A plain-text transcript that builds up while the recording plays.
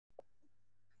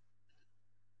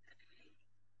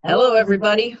Hello,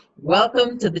 everybody.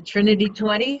 Welcome to the Trinity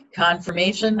 20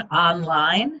 Confirmation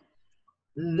Online.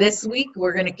 This week,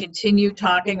 we're going to continue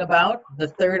talking about the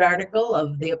third article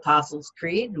of the Apostles'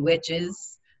 Creed, which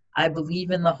is, I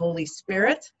believe in the Holy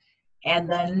Spirit. And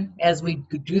then as we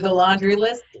do the laundry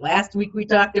list, last week we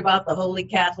talked about the Holy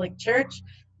Catholic Church.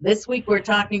 This week, we're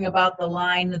talking about the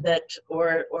line that,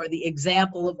 or the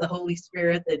example of the Holy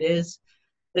Spirit that is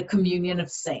the communion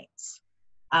of saints.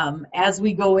 As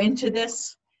we go into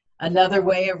this, another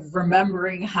way of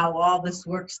remembering how all this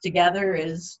works together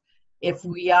is if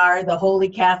we are the Holy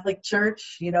Catholic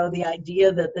Church, you know, the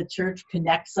idea that the church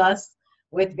connects us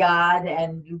with God,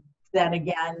 and then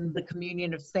again, the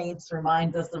communion of saints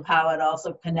reminds us of how it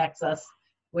also connects us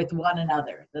with one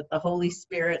another, that the Holy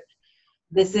Spirit,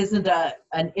 this isn't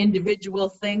an individual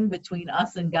thing between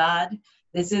us and God.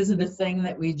 This isn't a thing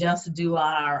that we just do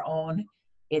on our own.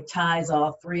 It ties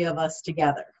all three of us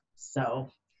together. So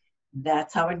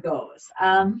that's how it goes.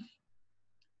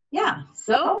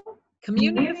 So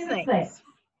communion of saints.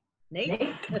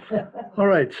 Nate? All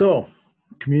right, so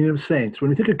communion of saints. When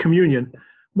we think of communion,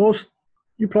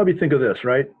 you probably think of this,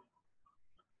 right?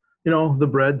 You know, the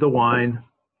bread, the wine.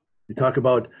 We talk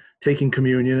about taking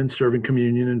communion and serving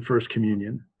communion and first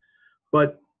communion.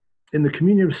 But in the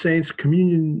communion of saints,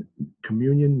 communion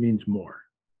means more.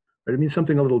 Right? It means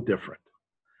something a little different.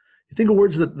 You think of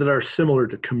words that are similar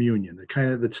to communion,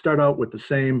 that start out with the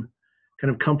same,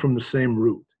 kind of come from the same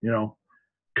root, you know,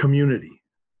 community,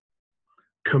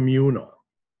 communal,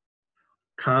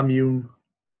 commune,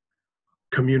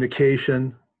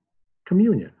 communication,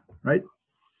 communion, right?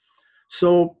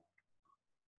 So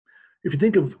if you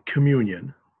think of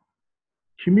communion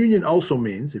also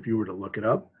means, if you were to look it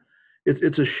up,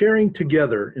 it's a sharing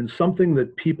together in something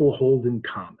that people hold in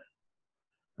common,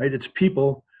 right? It's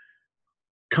people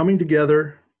coming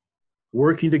together,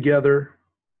 working together,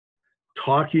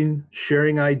 talking,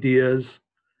 sharing ideas,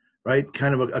 right?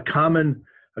 Kind of a common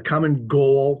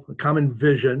goal, a common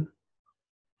vision.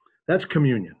 That's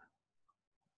communion.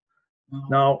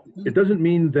 Now, it doesn't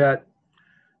mean that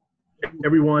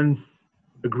everyone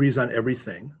agrees on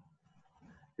everything.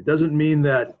 It doesn't mean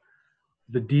that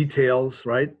the details,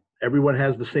 right? Everyone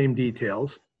has the same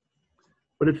details,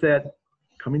 but it's that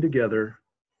coming together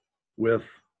with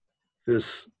this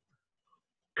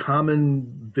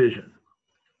common vision,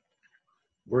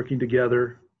 working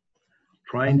together,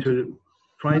 trying to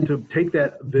take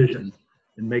that vision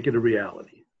and make it a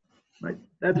reality, right?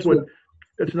 That's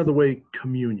another way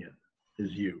communion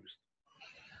is used.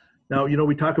 Now, you know,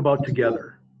 we talk about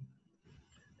together,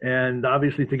 and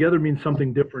obviously together means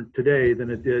something different today than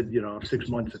it did, 6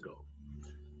 months ago.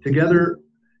 Together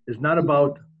is not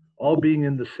about all being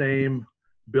in the same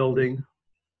building,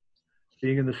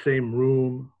 being in the same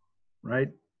room, right?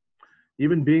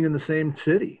 Even being in the same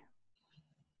city,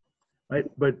 right?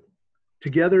 But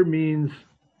together means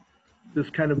this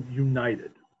kind of united,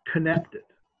 connected.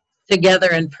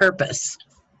 Together in purpose.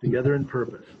 Together in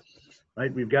purpose,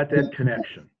 right? We've got that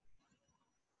connection.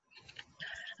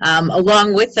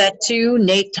 Along with that too,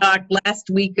 Nate talked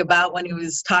last week about, when he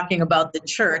was talking about the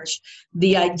church,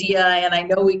 the idea, and I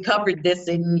know we covered this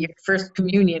in your first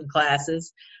communion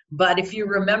classes, but if you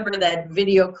remember that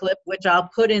video clip, which I'll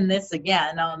put in this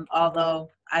again, although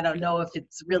I don't know if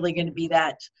it's really going to be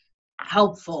that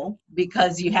helpful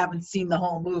because you haven't seen the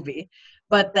whole movie,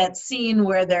 but that scene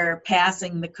where they're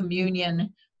passing the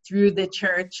communion through the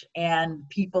church and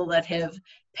people that have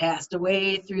passed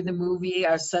away through the movie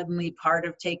are suddenly part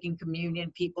of taking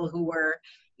communion. People who were,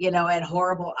 at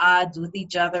horrible odds with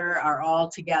each other are all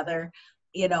together.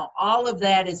 All of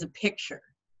that is a picture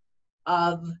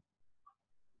of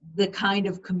the kind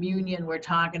of communion we're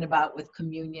talking about with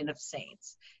communion of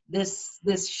saints.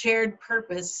 This shared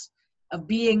purpose of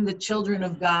being the children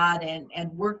of God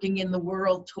and working in the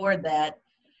world toward that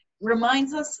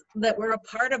reminds us that we're a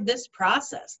part of this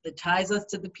process that ties us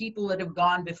to the people that have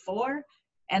gone before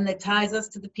and that ties us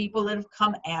to the people that have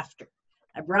come after.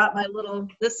 I brought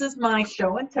this is my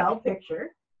show and tell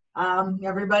picture.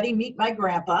 Everybody meet my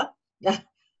grandpa.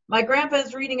 My grandpa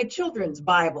is reading a children's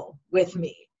Bible with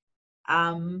me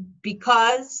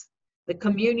because the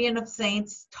communion of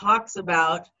saints talks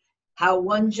about how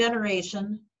one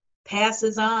generation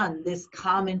passes on this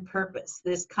common purpose,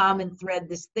 this common thread,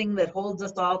 this thing that holds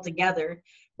us all together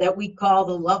that we call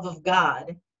the love of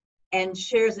God, and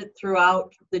shares it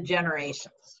throughout the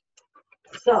generations.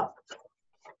 So,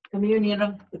 communion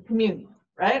of the communion,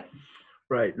 right?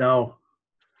 Right. Now,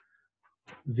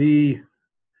 when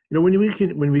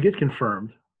we get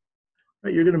confirmed,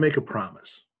 right, you're going to make a promise.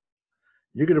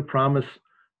 You're going to promise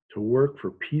to work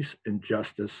for peace and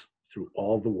justice through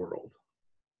all the world.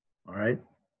 All right?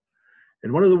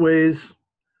 And one of the ways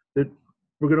that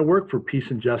we're going to work for peace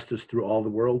and justice through all the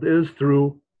world is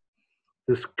through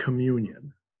this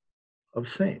communion of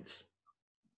saints.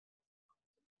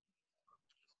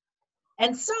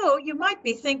 And so you might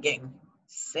be thinking,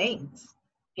 saints?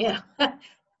 Yeah.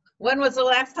 When was the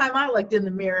last time I looked in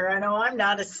the mirror? I know I'm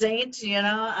not a saint,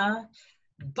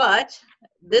 but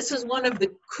this is one of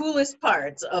the coolest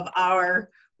parts of our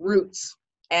roots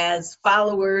as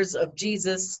followers of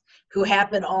Jesus, who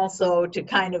happen also to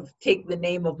kind of take the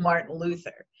name of Martin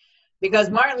Luther. Because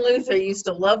Martin Luther used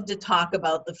to love to talk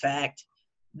about the fact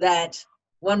that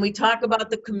when we talk about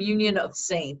the communion of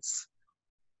saints,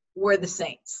 we're the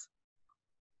saints.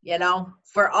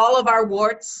 For all of our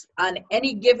warts, on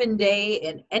any given day,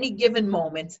 in any given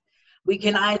moment, we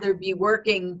can either be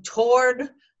working toward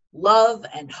love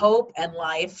and hope and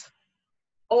life,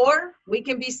 or we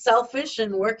can be selfish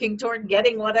and working toward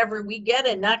getting whatever we get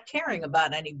and not caring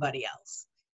about anybody else.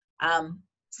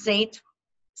 Saint,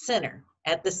 sinner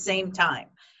at the same time.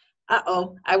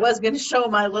 I was going to show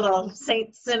my little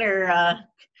saint, sinner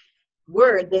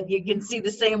word that you can see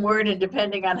the same word, and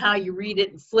depending on how you read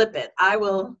it and flip it, I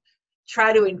will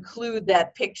try to include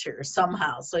that picture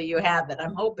somehow so you have it.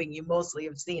 I'm hoping you mostly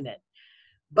have seen it.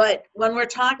 But when we're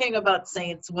talking about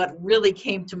saints, what really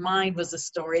came to mind was a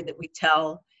story that we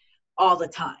tell all the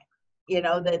time,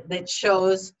 that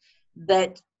shows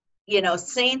that,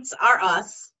 saints are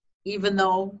us. Even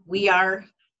though we are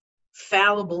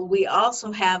fallible, we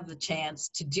also have the chance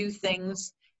to do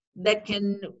things that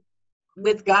can,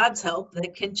 with God's help,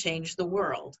 that can change the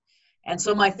world. And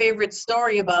so my favorite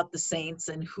story about the saints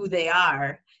and who they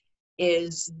are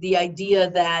is the idea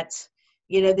that,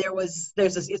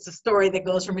 it's a story that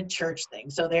goes from a church thing.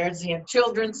 So there's a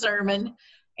children's sermon,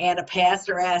 and a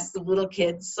pastor asks the little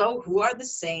kids, so who are the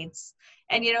saints?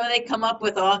 And, they come up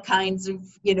with all kinds of,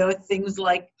 things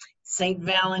like St.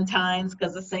 Valentine's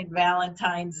because of St.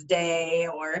 Valentine's Day,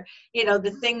 or,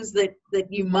 the things that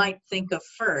you might think of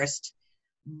first.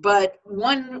 But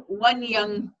one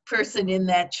young person in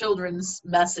that children's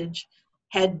message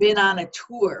had been on a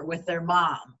tour with their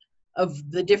mom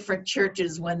of the different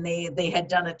churches when they had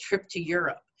done a trip to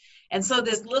Europe. And so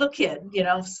this little kid,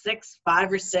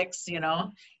 5 or 6,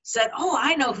 said, oh,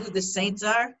 I know who the saints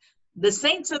are. The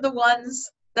saints are the ones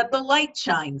that the light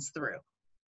shines through.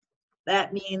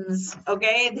 That means,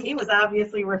 okay, he was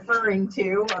obviously referring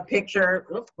to a picture.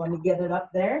 Oops, let me get it up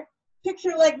there.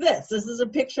 Picture like this. This is a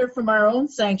picture from our own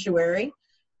sanctuary,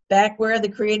 back where the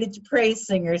Created to Praise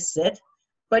singers sit.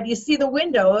 But you see the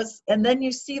windows, and then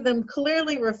you see them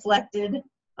clearly reflected,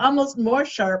 almost more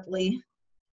sharply,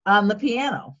 on the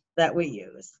piano that we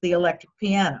use, the electric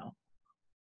piano.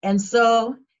 And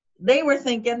so they were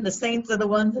thinking the saints are the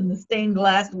ones in the stained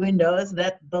glass windows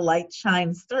that the light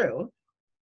shines through.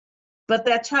 But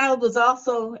that child was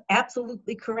also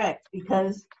absolutely correct,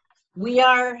 because we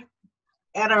are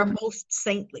at our most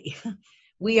saintly.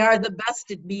 We are the best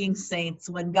at being saints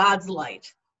when God's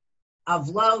light of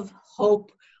love,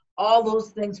 hope, all those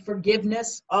things,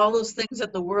 forgiveness, all those things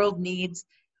that the world needs,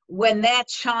 when that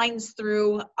shines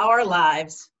through our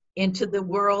lives into the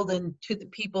world and to the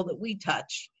people that we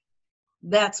touch,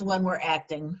 that's when we're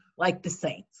acting like the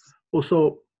saints. Well,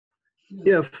 so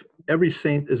if every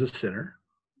saint is a sinner,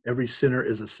 every sinner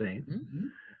is a saint,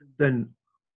 then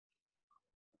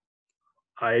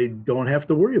I don't have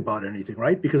to worry about anything,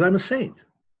 right? Because I'm a saint.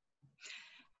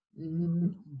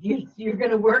 You're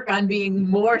going to work on being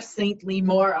more saintly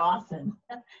more often.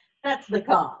 That's the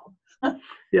call.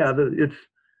 Yeah, it's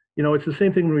the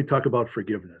same thing when we talk about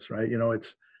forgiveness, right? It's,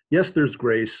 yes, there's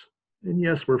grace, and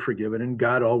yes, we're forgiven, and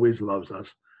God always loves us,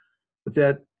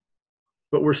 but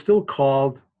we're still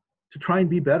called to try and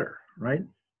be better, right?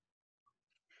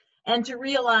 And to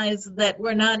realize that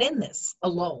we're not in this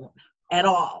alone at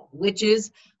all, which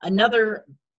is another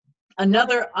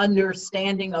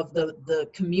understanding of the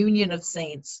communion of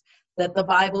saints that the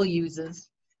Bible uses.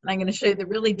 And I'm going to show you the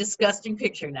really disgusting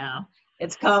picture now.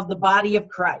 It's called the body of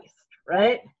Christ,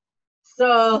 right?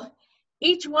 So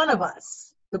each one of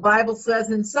us, the Bible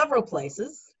says in several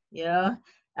places, it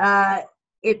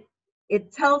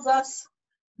tells us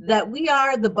that we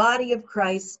are the body of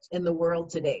Christ in the world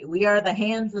today. We are the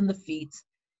hands and the feet.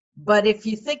 But if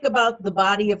you think about the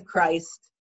body of Christ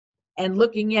and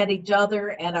looking at each other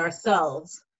and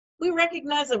ourselves, we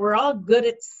recognize that we're all good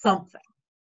at something.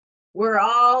 We're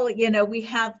all, we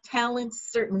have talents,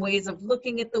 certain ways of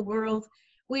looking at the world.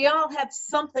 We all have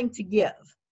something to give,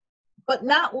 but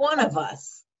not one of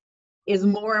us is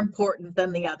more important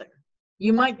than the other.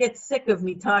 You might get sick of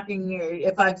me talking,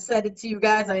 if I've said it to you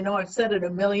guys, I know I've said it a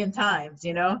million times,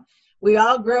 we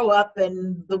all grow up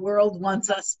and the world wants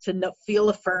us to feel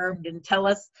affirmed and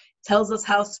tells us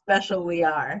how special we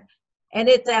are. And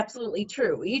it's absolutely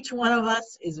true. Each one of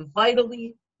us is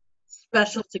vitally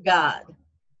special to God,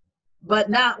 but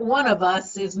not one of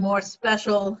us is more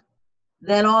special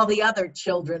than all the other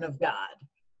children of God.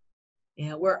 You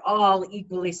know, we're all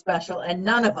equally special, and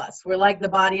none of us, we're like the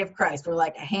body of Christ. We're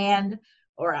like a hand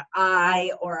or an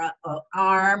eye or an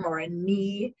arm or a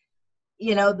knee.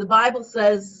 You know, the Bible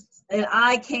says an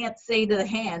eye can't say to the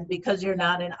hand, because you're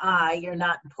not an eye, you're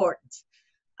not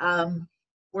important.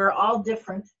 We're all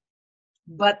different,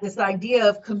 but this idea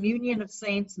of communion of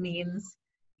saints means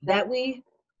that we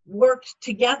worked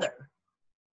together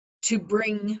to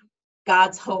bring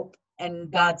God's hope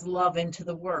and God's love into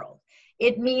the world.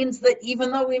 It means that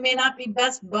even though we may not be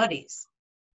best buddies,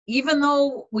 even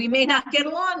though we may not get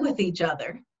along with each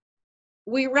other,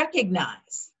 we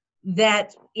recognize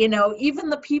that, you know, even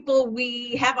the people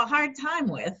we have a hard time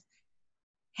with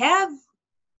have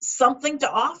something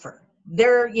to offer.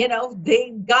 They're, you know,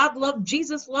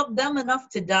 Jesus loved them enough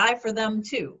to die for them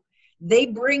too. They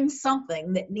bring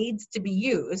something that needs to be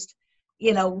used.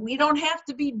 You know, we don't have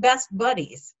to be best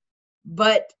buddies,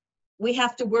 but we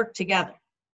have to work together.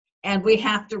 And we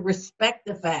have to respect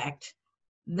the fact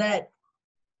that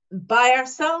by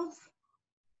ourselves,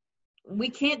 we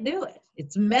can't do it.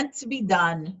 It's meant to be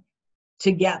done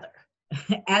together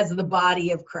as the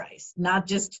body of Christ, not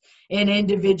just an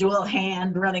individual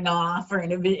hand running off or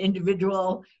an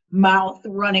individual mouth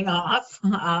running off.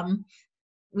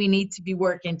 We need to be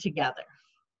working together.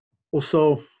 Well,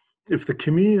 so if the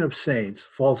communion of saints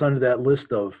falls under that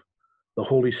list of the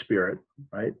Holy Spirit,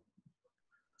 right?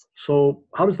 So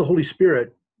what does the Holy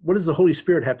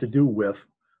Spirit have to do with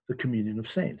the communion of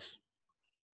saints?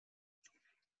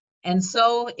 And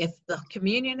so if the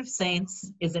communion of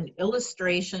saints is an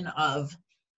illustration of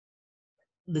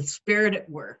the Spirit at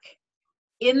work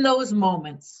in those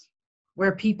moments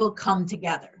where people come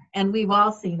together, and we've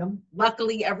all seen them,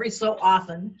 luckily every so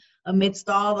often, amidst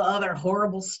all the other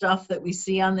horrible stuff that we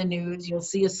see on the news, you'll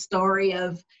see a story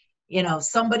of, you know,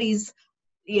 somebody's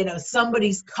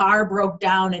car broke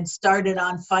down and started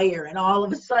on fire, and all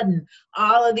of a sudden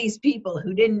all of these people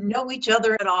who didn't know each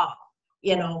other at all,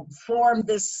 you know, formed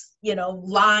this, you know,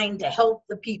 line to help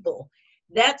the people.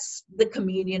 That's the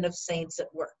communion of saints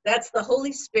at work. That's the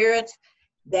Holy Spirit.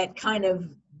 That kind of,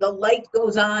 the light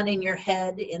goes on in your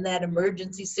head in that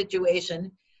emergency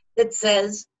situation that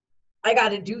says, I got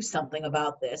to do something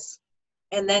about this.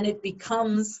 And then it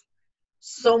becomes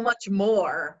so much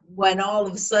more when all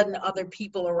of a sudden other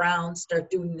people around start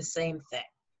doing the same thing.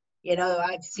 You know,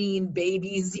 I've seen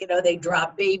babies, you know, they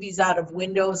drop babies out of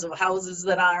windows of houses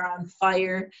that are on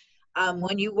fire.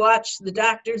 When you watch the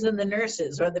doctors and the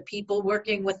nurses or the people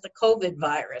working with the COVID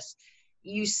virus,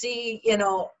 you see, you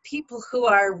know, people who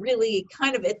are really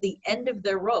kind of at the end of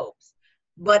their ropes,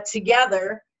 but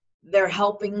together they're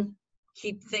helping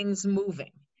keep things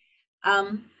moving.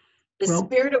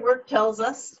 Spirit at work tells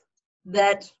us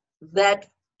that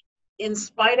in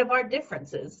spite of our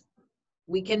differences,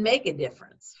 we can make a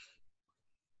difference.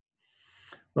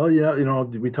 Well, yeah, you know,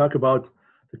 we talk about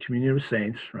the communion of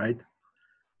saints, right?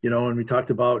 You know, and we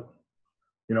talked about,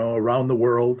 you know, around the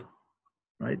world,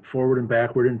 right? Forward and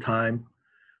backward in time.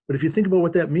 But if you think about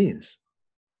what that means,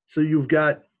 so you've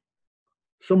got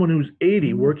someone who's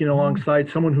 80 working alongside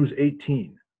someone who's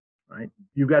 18, right?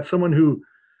 You've got someone who, you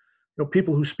know,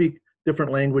 people who speak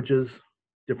different languages,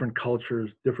 different cultures,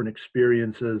 different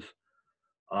experiences.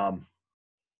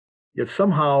 Yet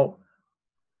somehow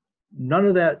none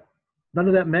of that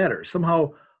matters.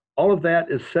 Somehow all of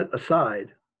that is set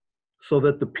aside so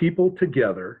that the people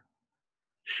together,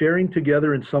 sharing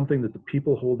together in something that the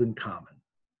people hold in common.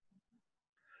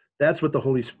 That's what the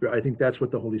Holy Spirit, I think that's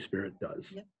what the Holy Spirit does.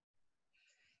 Yep.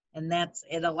 And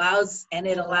it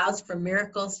allows for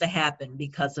miracles to happen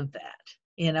because of that.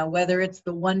 You know, whether it's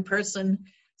the one person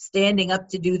standing up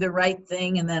to do the right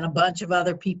thing and then a bunch of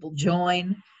other people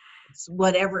join, it's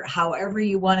however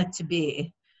you want it to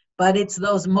be. But it's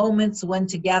those moments when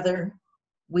together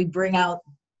we bring out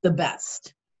the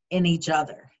best in each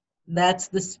other. That's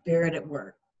the Spirit at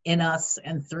work in us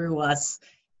and through us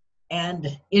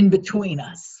and in between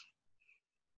us.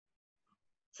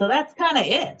 So that's kind of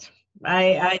it.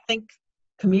 I think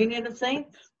communion of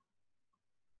saints,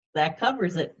 that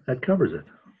covers it. That covers it.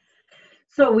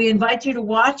 So we invite you to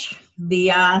watch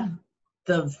the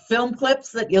film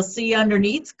clips that you'll see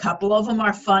underneath. A couple of them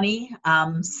are funny.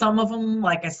 Some of them,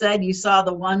 like I said, you saw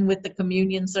the one with the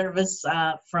communion service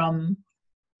from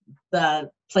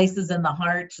the Places in the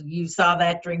Heart. You saw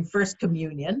that during First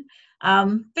Communion.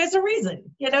 There's a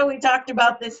reason. We talked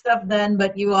about this stuff then,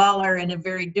 but you all are in a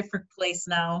very different place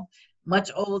now,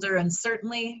 much older, and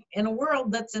certainly in a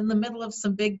world that's in the middle of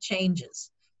some big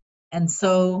changes. And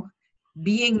so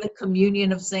being the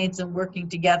communion of saints and working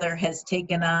together has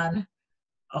taken on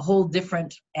a whole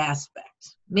different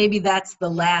aspect. Maybe that's the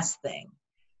last thing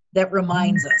that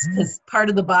reminds us, because part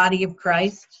of the body of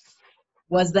Christ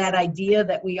was that idea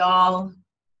that we all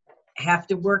have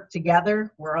to work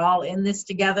together. We're all in this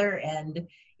together. And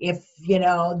if,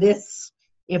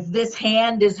 if this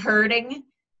hand is hurting,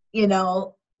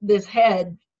 this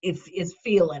head is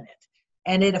feeling it.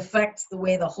 And it affects the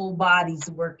way the whole body's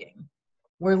working.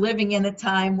 We're living in a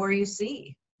time where you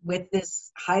see with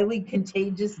this highly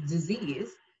contagious disease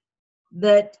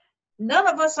that none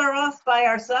of us are off by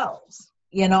ourselves.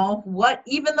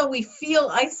 Even though we feel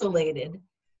isolated,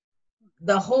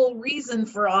 the whole reason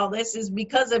for all this is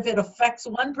because if it affects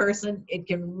one person, it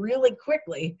can really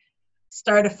quickly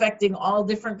start affecting all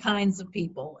different kinds of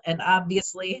people. And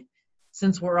obviously,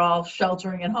 since we're all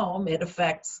sheltering at home, it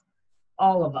affects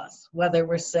all of us, whether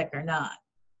we're sick or not.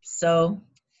 So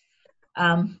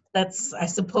that's, I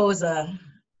suppose, a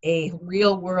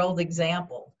real world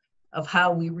example of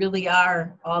how we really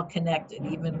are all connected,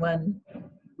 even when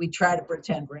we try to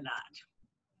pretend we're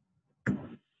not.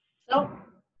 So,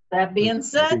 that being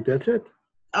said, I think that's it.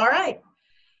 All right.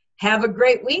 Have a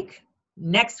great week.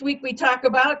 Next week, we talk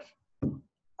about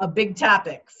a big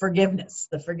topic, forgiveness,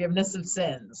 the forgiveness of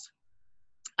sins.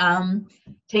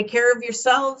 Take care of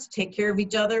yourselves. Take care of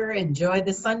each other. Enjoy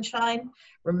the sunshine.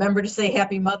 Remember to say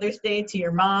Happy Mother's Day to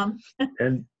your mom.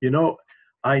 And,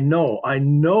 I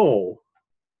know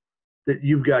that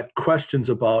you've got questions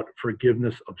about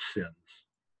forgiveness of sins,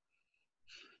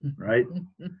 right?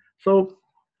 So,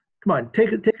 come on,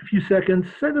 take a few seconds.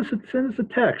 Send us a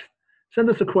text. Send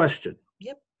us a question.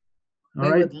 Yep. All we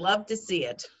right. would love to see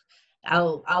it.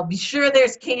 I'll be sure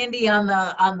there's candy on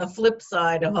the flip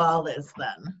side of all this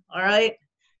then. All right.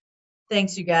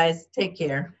 Thanks, you guys. Take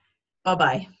care.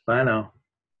 Bye-bye. Bye now.